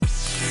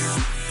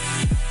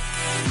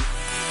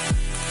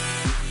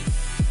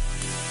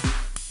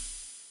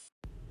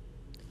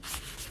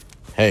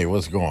Hey,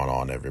 what's going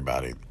on,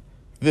 everybody?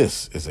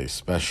 This is a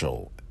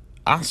special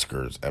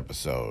Oscars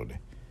episode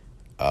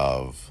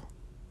of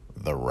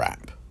The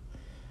Wrap.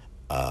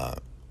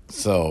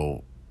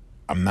 So,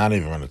 I'm not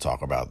even going to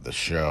talk about the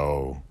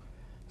show,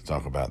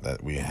 talk about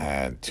that we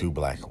had two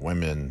black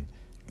women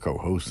co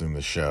hosting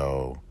the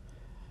show.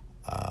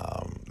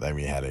 Then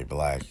we had a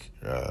black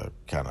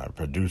kind of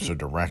producer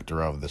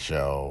director of the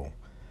show.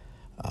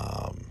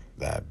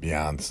 That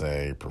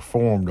Beyonce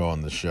performed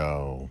on the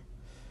show.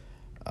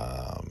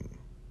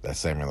 That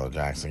Samuel L.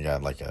 Jackson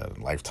got like a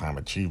lifetime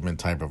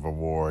achievement type of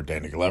award.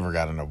 Danny Glover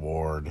got an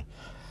award,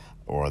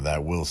 or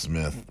that Will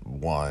Smith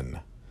won,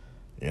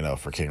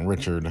 for King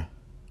Richard,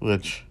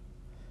 which,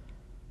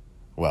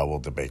 well, we'll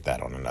debate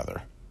that on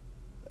another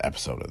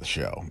episode of the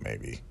show,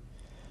 maybe.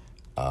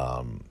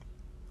 We're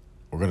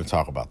going to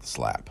talk about the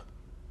slap.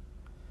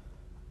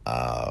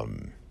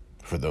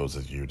 For those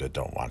of you that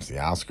don't watch the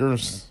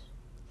Oscars,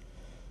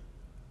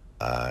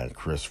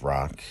 Chris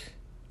Rock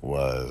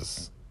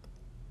was,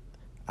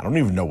 I don't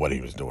even know what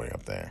he was doing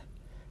up there.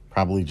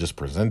 Probably just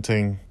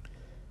presenting.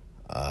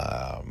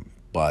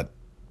 But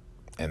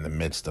in the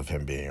midst of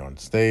him being on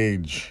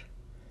stage,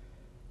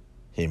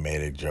 he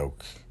made a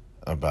joke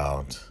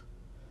about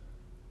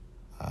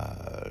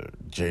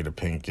Jada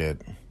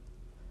Pinkett,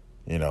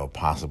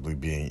 possibly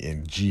being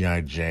in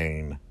G.I.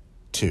 Jane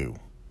 2.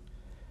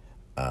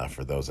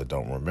 For those that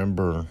don't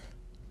remember,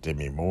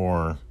 Demi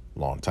Moore, a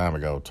long time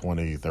ago,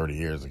 20, 30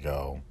 years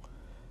ago,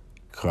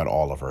 cut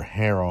all of her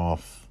hair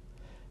off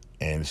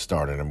and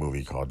started a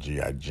movie called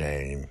G.I.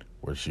 Jane,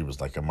 where she was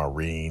like a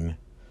Marine.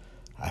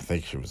 I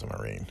think she was a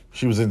Marine.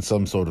 She was in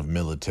some sort of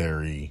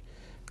military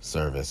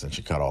service, and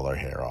she cut all her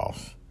hair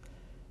off.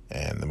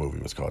 And the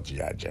movie was called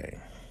G.I. Jane.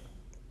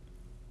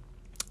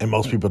 And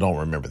most people don't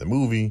remember the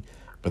movie,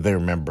 but they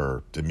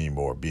remember Demi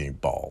Moore being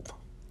bald.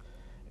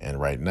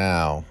 And right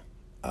now,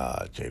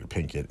 Jada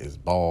Pinkett is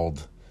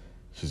bald.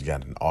 She's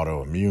got an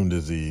autoimmune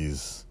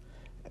disease,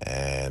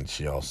 and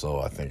she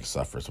also, I think,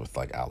 suffers with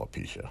like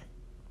alopecia.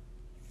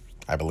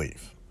 I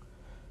believe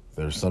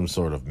there's some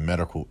sort of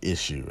medical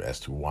issue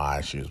as to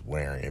why she is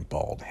wearing a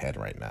bald head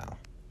right now.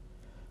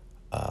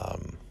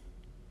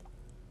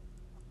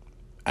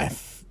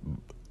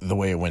 The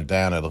way it went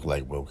down, it looked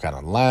like Will kind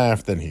of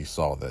laughed, and he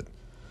saw that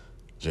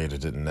Jada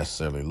didn't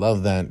necessarily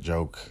love that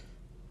joke.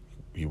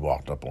 He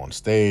walked up on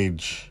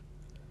stage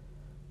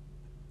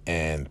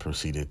and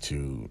proceeded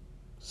to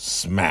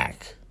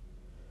smack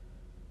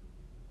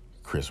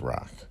Chris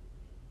Rock,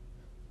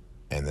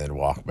 and then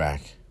walked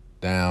back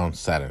down,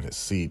 sat in his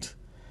seat,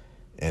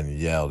 and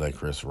yelled at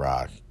Chris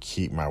Rock,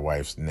 "Keep my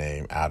wife's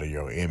name out of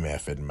your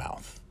MFing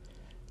mouth."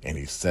 And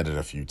he said it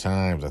a few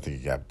times. I think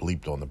he got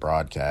bleeped on the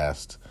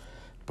broadcast,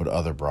 but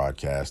other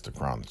broadcasts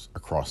across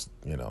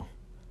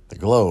the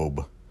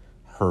globe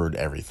heard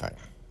everything.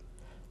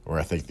 Where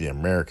I think the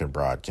American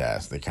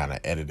broadcast, they kind of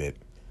edited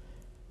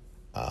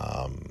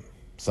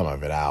some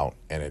of it out,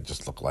 and it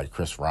just looked like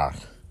Chris Rock.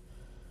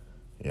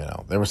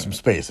 There was some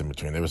space in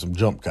between. There were some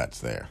jump cuts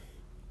there.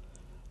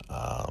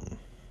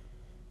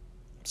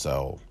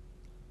 So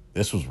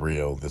this was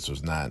real. This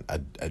was not,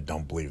 I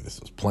don't believe this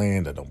was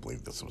planned. I don't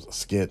believe this was a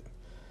skit.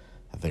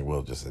 I think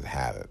Will just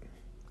had it.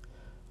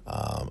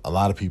 A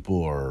lot of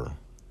people are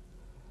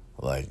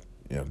like,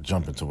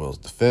 jumping to Will's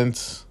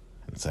defense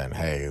and saying,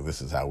 hey,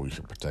 this is how we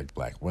should protect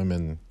black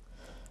women.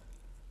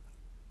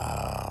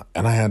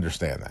 And I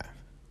understand that.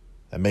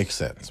 That makes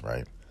sense,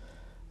 right?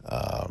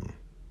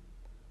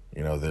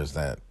 There's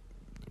that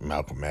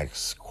Malcolm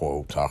X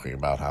quote talking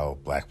about how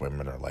black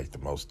women are like the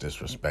most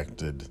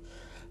disrespected,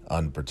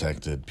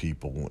 unprotected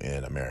people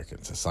in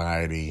American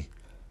society.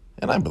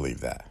 And I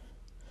believe that.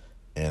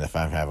 And if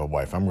I have a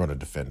wife, I'm going to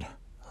defend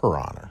her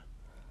honor.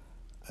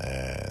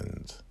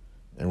 And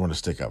I'm going to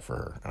stick up for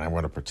her. And I'm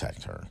going to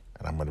protect her.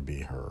 And I'm going to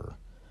be her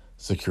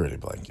security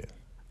blanket.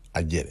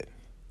 I get it.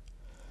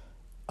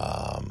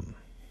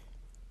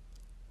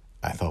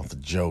 I thought the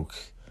joke,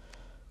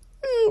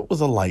 it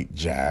was a light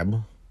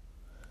jab.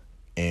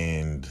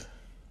 And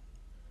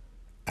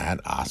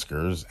at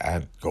Oscars,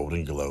 at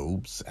Golden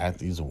Globes, at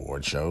these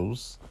award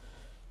shows,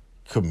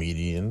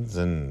 comedians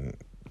and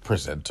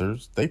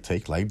presenters, they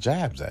take light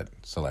jabs at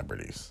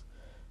celebrities.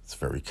 It's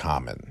very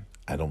common.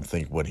 I don't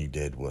think what he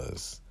did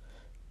was,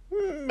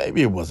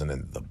 maybe it wasn't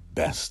in the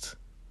best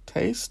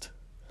taste,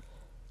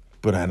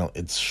 but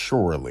it's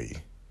surely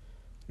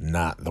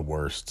not the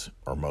worst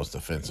or most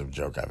offensive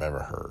joke I've ever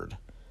heard,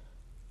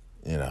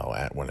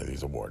 at one of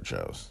these award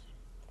shows.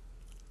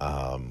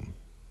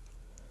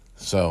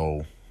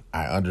 So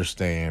I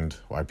understand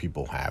why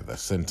people have the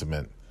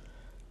sentiment,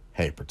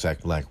 hey,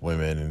 protect black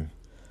women,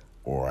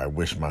 or I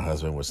wish my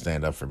husband would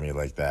stand up for me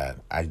like that.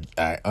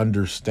 I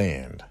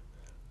understand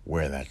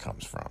where that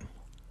comes from.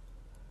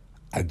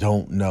 I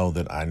don't know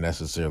that I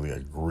necessarily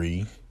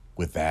agree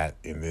with that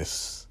in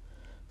this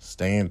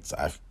stance.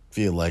 I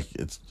feel like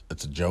it's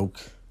a joke.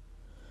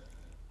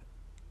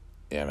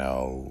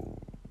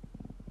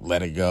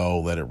 Let it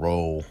go, let it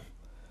roll,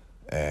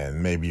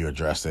 and maybe you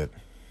address it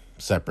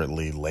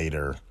separately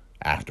later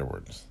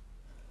afterwards.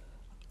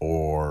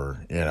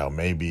 Or,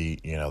 maybe,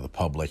 the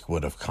public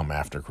would have come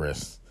after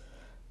Chris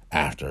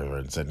after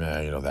and said,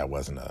 nah, that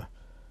wasn't a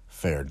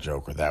fair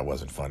joke, or that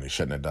wasn't funny.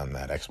 Shouldn't have done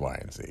that, X, Y,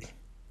 and Z.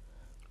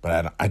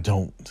 But I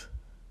don't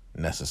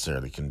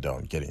necessarily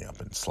condone getting up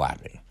and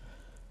slapping,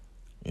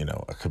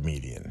 a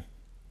comedian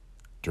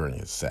during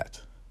his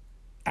set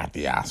at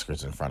the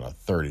Oscars in front of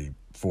 30,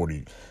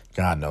 40,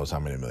 God knows how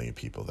many million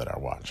people that are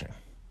watching.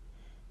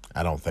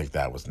 I don't think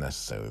that was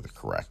necessarily the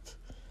correct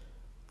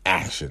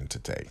action to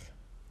take.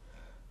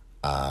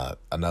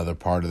 Another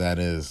part of that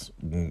is,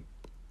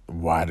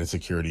 why did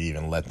security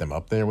even let them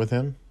up there with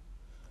him?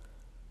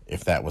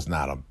 If that was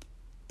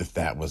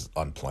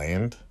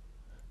unplanned,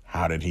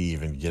 how did he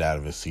even get out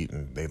of his seat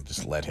and they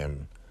just let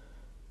him,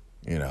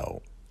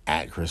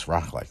 at Chris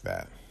Rock like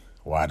that?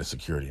 Why did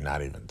security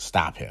not even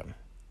stop him?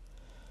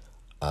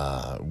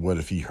 What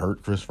if he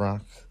hurt Chris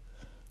Rock?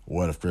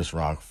 What if Chris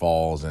Rock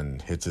falls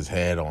and hits his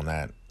head on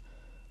that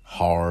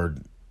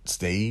hard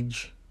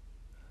stage?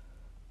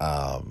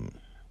 I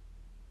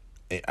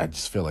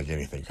just feel like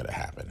anything could have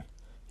happened.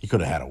 He could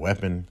have had a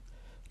weapon,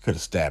 could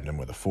have stabbed him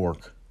with a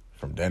fork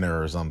from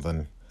dinner or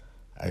something.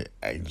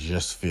 I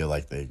just feel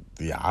like the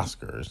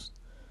Oscars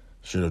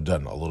should have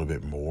done a little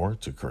bit more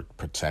to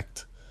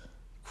protect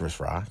Chris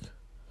Rock.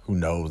 Who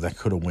knows? That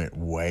could have went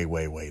way,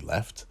 way, way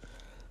left.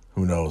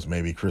 Who knows?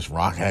 Maybe Chris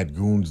Rock had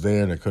goons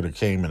there that could have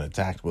came and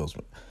attacked Will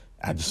Smith.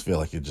 I just feel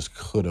like it just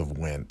could have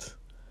went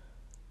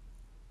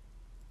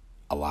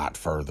a lot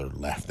further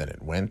left than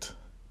it went.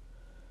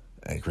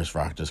 And Chris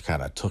Rock just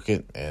kind of took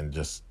it and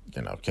just,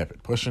 kept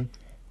it pushing.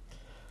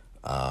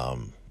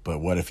 But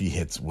what if he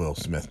hits Will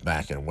Smith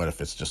back, and what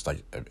if it's just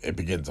like it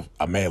begins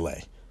a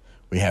melee?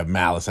 We have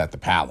Malice at the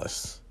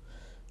Palace,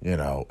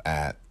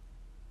 at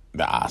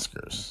the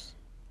Oscars.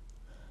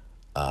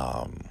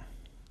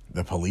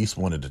 The police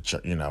wanted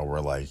to,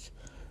 were like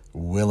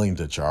willing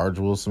to charge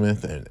Will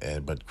Smith,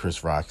 but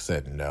Chris Rock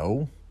said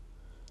no.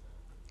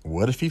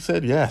 What if he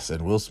said yes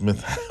and Will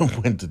Smith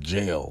went to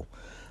jail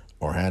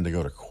or had to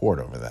go to court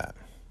over that?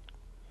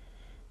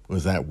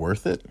 Was that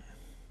worth it?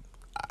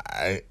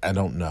 I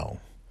don't know.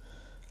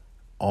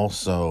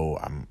 Also,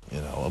 I'm,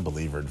 a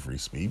believer in free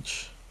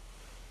speech.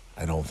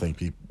 I don't think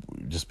people,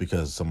 just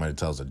because somebody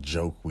tells a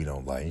joke we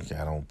don't like,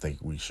 I don't think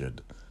we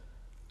should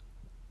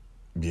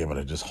be able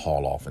to just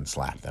haul off and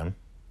slap them.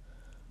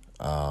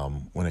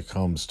 When it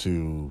comes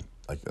to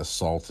like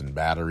assault and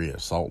battery,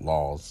 assault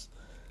laws,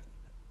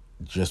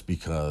 just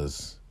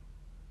because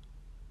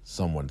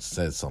someone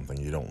says something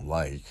you don't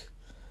like,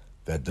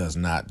 that does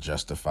not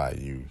justify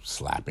you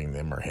slapping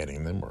them or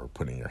hitting them or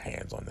putting your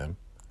hands on them.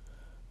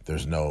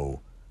 There's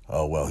no,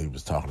 oh, well, he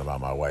was talking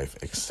about my wife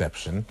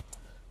exception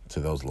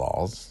to those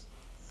laws.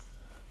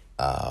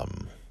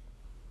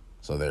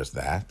 So there's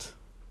that.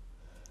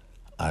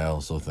 I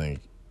also think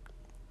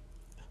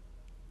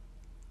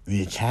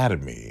the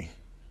Academy,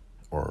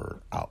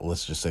 or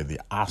let's just say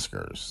the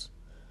Oscars,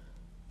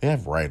 they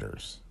have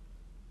writers.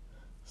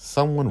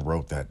 Someone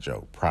wrote that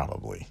joke,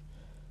 probably,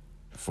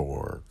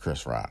 for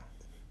Chris Rock.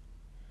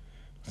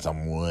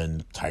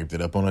 Someone typed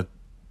it up on a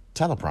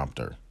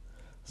teleprompter.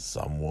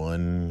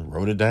 Someone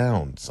wrote it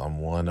down.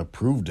 Someone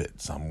approved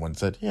it. Someone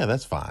said, yeah,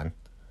 that's fine.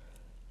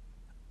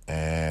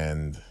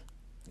 And,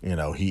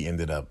 he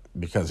ended up,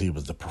 because he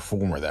was the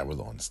performer that was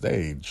on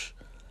stage,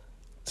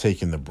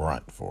 taking the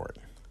brunt for it.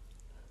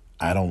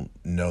 I don't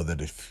know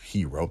that if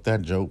he wrote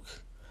that joke,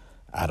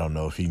 I don't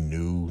know if he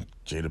knew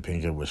Jada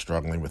Pinkett was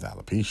struggling with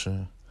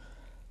alopecia.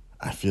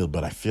 I feel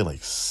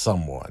like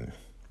someone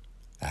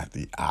at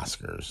the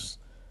Oscars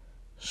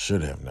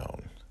should have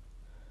known.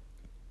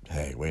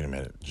 Hey, wait a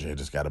minute.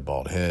 Jada's got a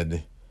bald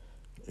head.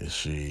 Is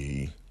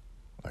she,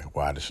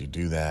 why does she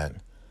do that?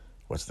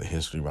 What's the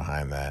history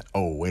behind that?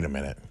 Oh, wait a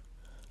minute.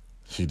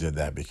 She did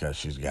that because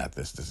she's got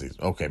this disease.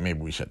 Okay, maybe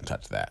we shouldn't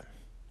touch that.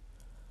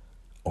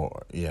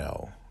 Or,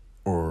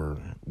 or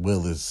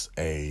Will is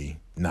a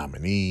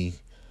nominee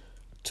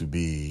to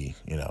be,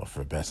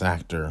 for Best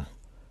Actor.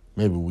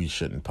 Maybe we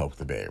shouldn't poke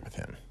the bear with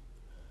him.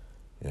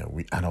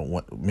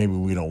 Maybe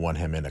we don't want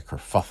him in a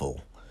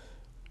kerfuffle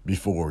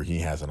before he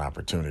has an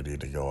opportunity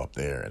to go up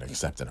there and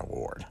accept an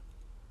award.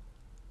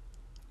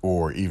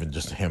 Or even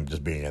just him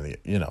just being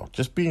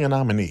just being a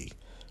nominee.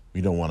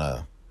 We don't want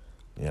to,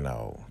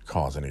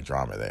 cause any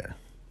drama there.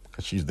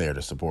 Because she's there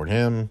to support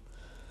him,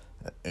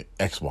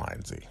 X, Y,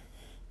 and Z.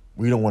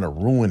 We don't want to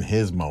ruin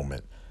his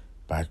moment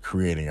by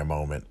creating a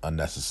moment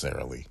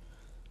unnecessarily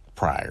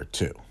prior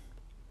to.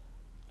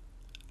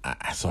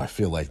 So I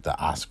feel like the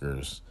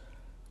Oscars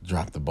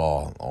dropped the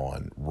ball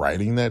on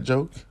writing that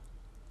joke.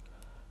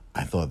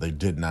 I thought they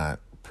did not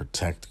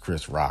protect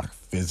Chris Rock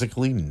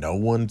physically. No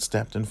one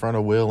stepped in front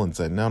of Will and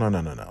said, no,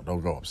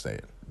 don't go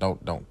upstairs.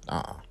 Don't.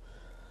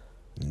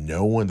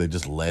 No one, they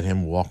just let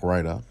him walk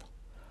right up.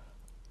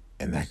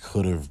 And that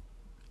could have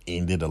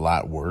ended a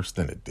lot worse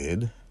than it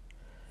did.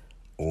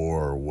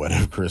 Or what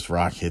if Chris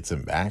Rock hits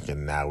him back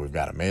and now we've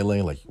got a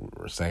melee, like we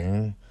were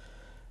saying,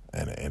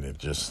 and it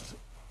just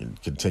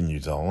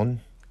continues on.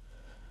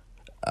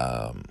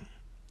 I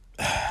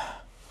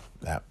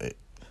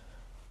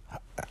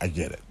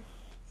get it.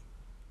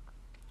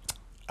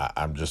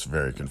 I'm just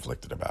very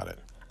conflicted about it.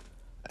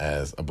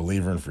 As a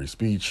believer in free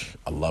speech,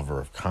 a lover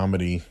of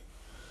comedy,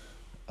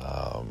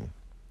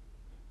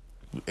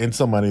 and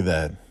somebody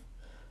that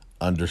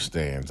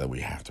understands that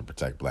we have to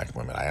protect black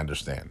women, I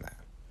understand that.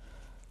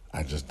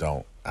 I just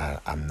don't.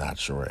 I'm not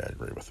sure I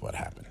agree with what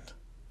happened.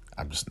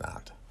 I'm just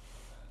not.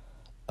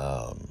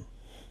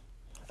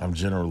 I'm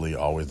generally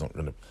always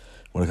going to,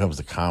 when it comes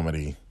to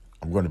comedy,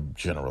 I'm going to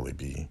generally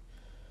be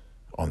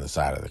on the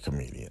side of the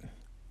comedian.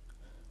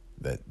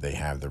 That they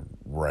have the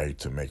right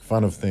to make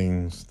fun of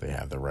things. They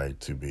have the right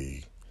to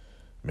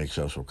make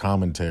social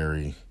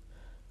commentary.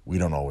 We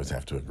don't always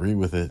have to agree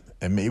with it.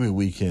 And maybe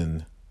we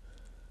can,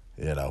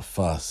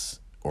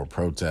 fuss or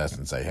protest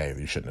and say, hey,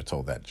 you shouldn't have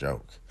told that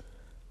joke.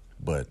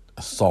 But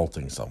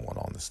assaulting someone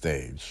on the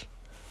stage,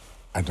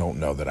 I don't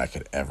know that I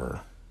could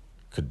ever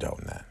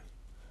condone that.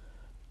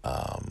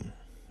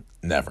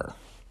 Never.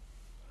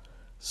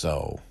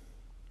 So,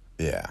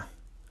 yeah.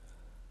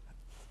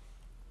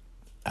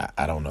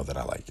 I don't know that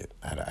I like it.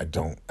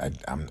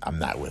 I'm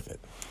not with it.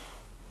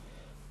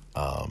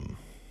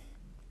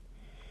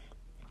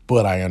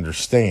 But I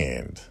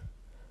understand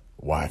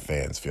why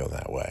fans feel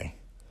that way.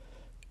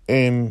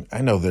 And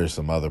I know there's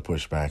some other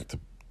pushback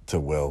to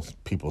Will.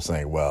 People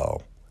saying,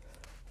 well,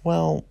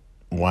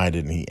 why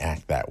didn't he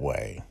act that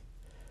way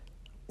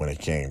when it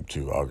came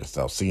to August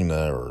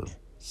Alsina or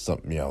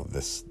something,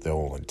 the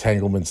whole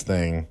entanglements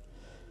thing?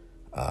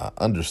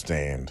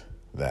 Understand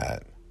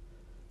that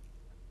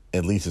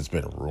at least it's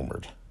been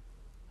rumored,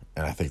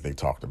 and I think they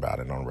talked about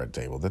it on Red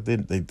Table, that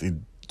they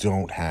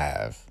don't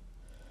have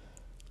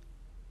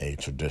a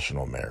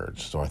traditional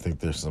marriage. So I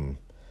think there's some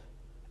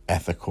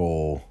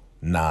ethical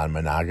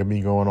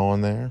non-monogamy going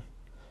on there,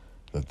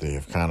 that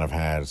they've kind of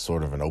had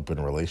sort of an open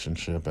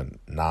relationship and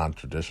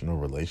non-traditional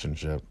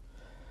relationship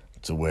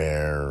to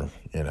where,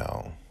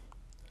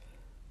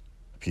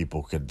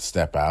 people could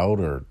step out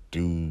or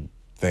do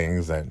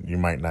things that you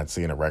might not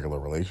see in a regular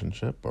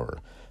relationship, or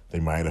they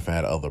might have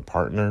had other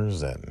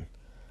partners and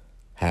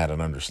had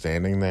an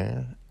understanding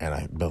there. And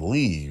I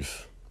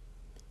believe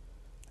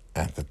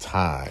at the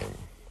time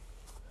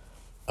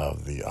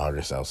of the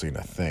August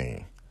Alsina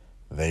thing,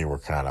 they were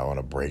kind of on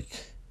a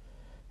break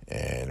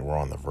and were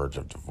on the verge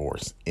of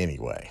divorce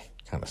anyway,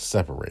 kind of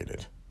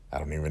separated. I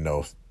don't even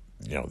know if,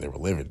 they were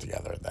living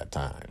together at that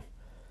time.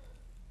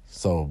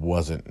 So it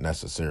wasn't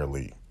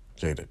necessarily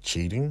Jada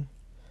cheating.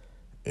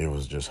 It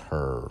was just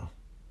her,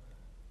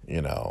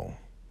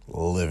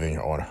 living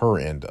on her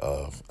end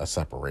of a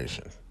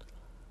separation,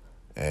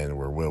 and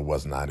where Will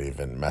was not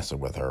even messing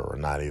with her or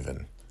not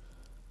even,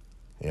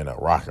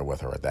 rocking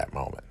with her at that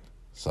moment.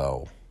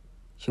 So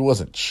she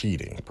wasn't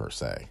cheating per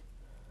se.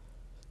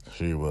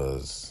 She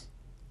was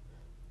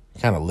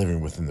kind of living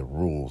within the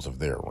rules of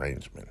their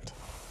arrangement.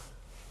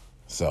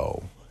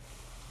 So,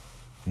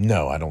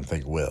 no, I don't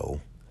think Will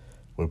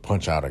would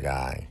punch out a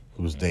guy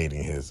who was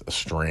dating his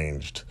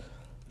estranged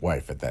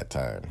wife at that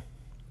time.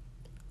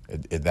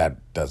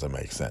 That doesn't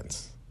make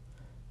sense,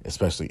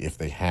 especially if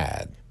they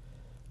had,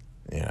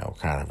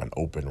 kind of an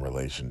open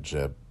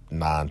relationship,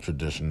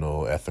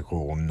 non-traditional,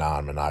 ethical,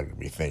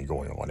 non-monogamy thing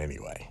going on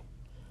anyway.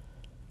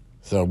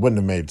 So it wouldn't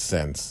have made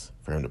sense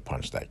for him to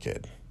punch that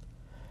kid.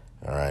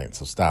 All right,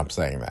 so stop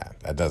saying that.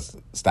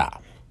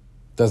 Stop.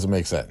 Doesn't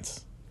make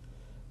sense.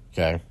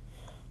 Okay?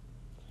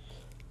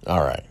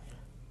 All right.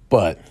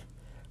 But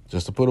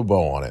just to put a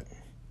bow on it,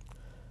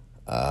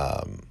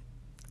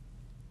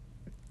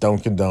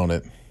 don't condone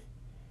it.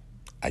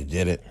 I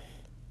get it.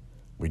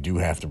 We do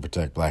have to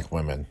protect black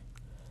women.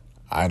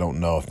 I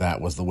don't know if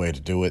that was the way to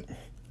do it.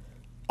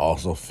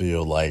 Also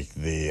feel like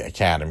the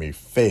Academy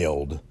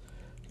failed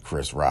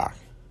Chris Rock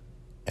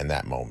in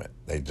that moment.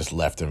 They just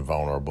left him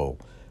vulnerable.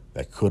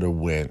 That could have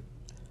went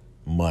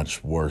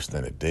much worse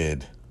than it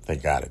did.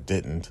 Thank God it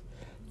didn't.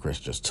 Chris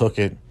just took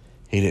it.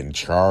 He didn't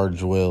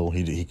charge Will.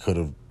 He could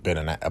have been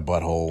a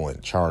butthole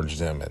and charged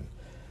him and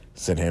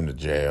sent him to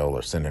jail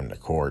or sent him to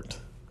court.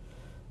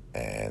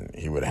 And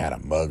he would have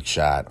had a mug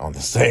shot on the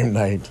same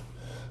night,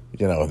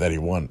 that he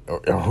won. Or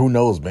who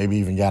knows, maybe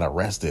even got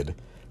arrested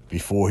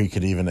before he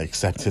could even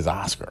accept his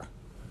Oscar.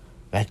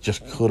 That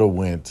just could have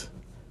went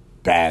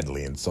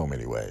badly in so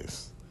many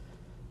ways.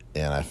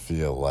 And I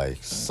feel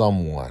like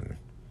someone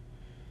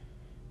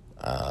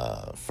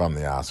from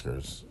the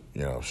Oscars,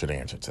 should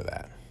answer to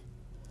that.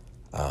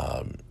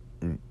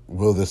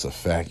 Will this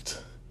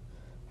affect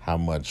how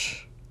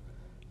much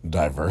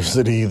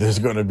diversity there's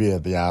going to be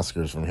at the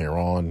Oscars from here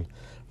on?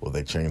 Will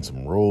they change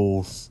some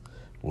rules?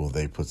 Will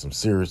they put some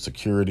serious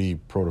security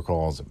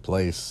protocols in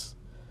place?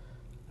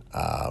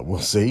 We'll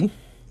see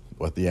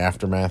what the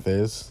aftermath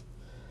is,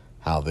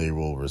 how they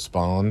will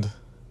respond.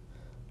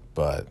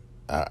 But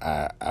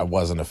I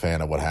wasn't a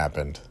fan of what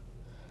happened.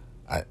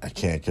 I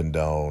can't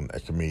condone a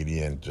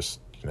comedian just,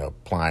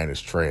 plying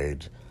his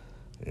trade,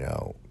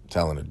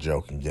 telling a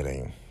joke and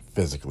getting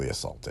physically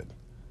assaulted.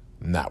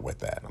 Not with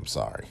that. I'm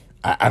sorry.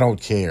 I don't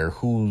care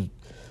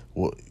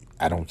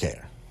I don't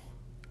care.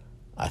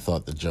 I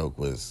thought the joke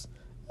was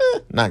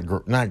not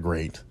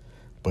great,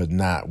 but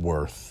not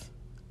worth,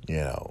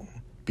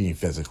 being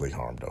physically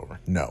harmed over.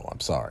 No, I'm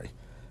sorry.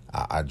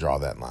 I draw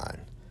that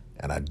line.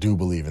 And I do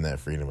believe in that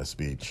freedom of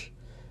speech,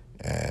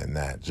 and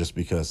that just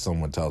because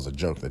someone tells a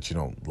joke that you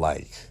don't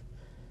like,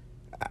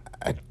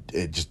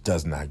 it just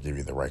does not give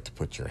you the right to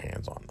put your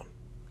hands on them.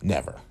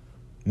 Never.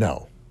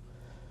 No.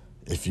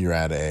 If you're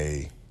at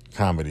a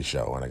comedy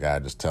show and a guy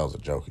just tells a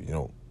joke and you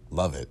don't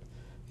love it,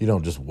 you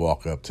don't just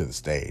walk up to the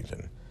stage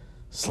and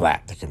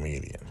slap the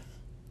comedian.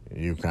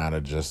 You kind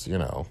of just,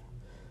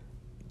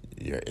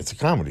 it's a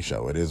comedy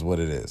show. It is what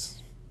it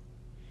is.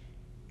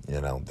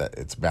 That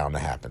it's bound to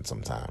happen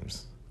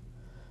sometimes.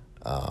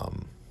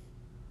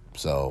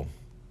 So,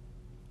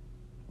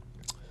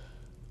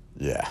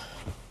 yeah,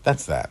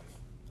 that's that.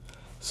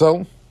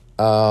 So,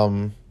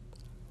 I'm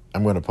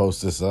going to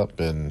post this up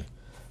on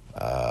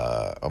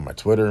my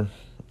Twitter,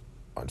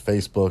 on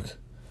Facebook,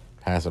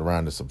 pass it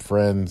around to some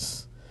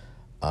friends.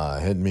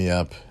 Hit me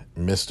up,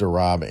 Mr.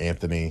 Rob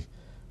Anthony,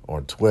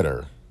 on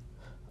Twitter.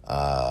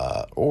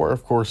 Or,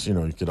 of course,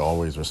 you could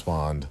always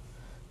respond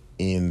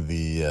in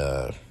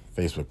the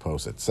Facebook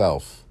post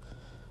itself.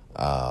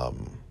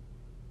 And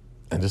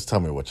just tell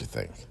me what you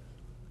think.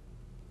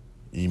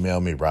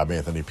 Email me,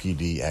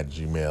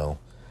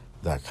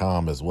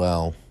 robanthonypd@gmail.com as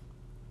well.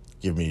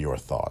 Give me your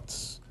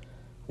thoughts.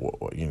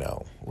 Were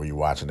you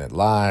watching it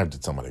live?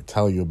 Did somebody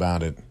tell you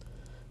about it?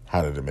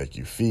 How did it make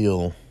you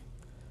feel?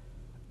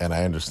 And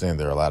I understand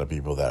there are a lot of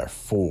people that are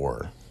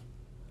for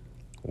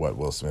what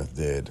Will Smith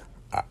did.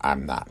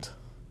 I'm not.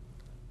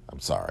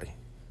 I'm sorry.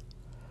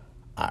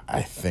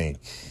 I think,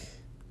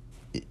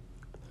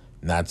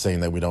 not saying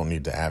that we don't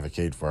need to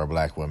advocate for our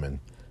black women,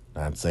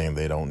 not saying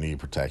they don't need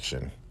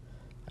protection.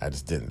 I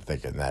just didn't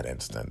think in that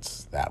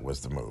instance that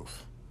was the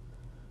move.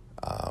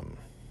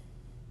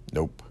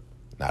 Nope,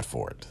 not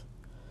for it.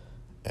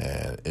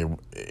 And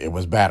it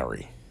was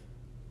battery.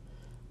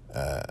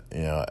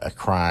 A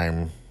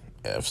crime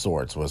of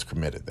sorts was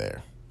committed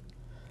there.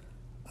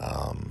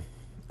 And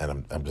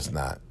I'm just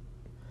not.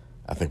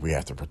 I think we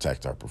have to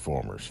protect our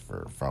performers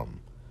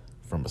from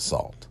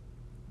assault,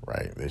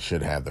 right? They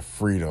should have the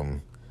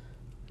freedom,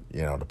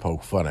 to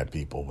poke fun at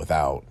people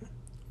without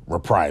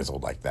reprisal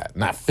like that.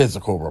 Not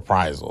physical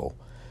reprisal,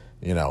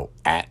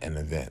 at an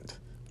event.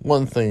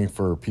 One thing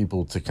for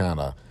people to kind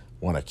of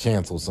want to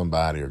cancel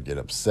somebody or get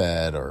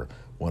upset or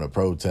want to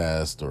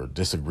protest or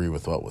disagree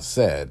with what was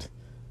said,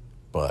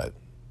 but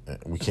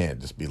we can't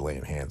just be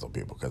laying hands on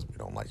people because we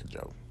don't like a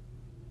joke.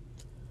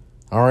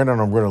 All right,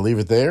 and I'm going to leave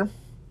it there.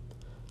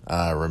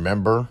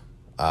 Remember,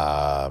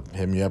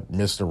 hit me up,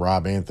 Mr.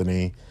 Rob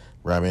Anthony,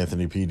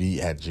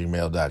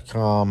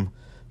 robanthonypd@gmail.com.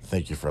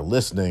 Thank you for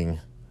listening.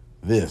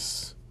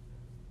 This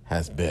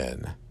has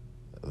been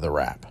The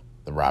Wrap,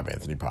 the Rob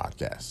Anthony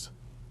Podcast.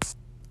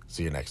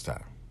 See you next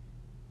time.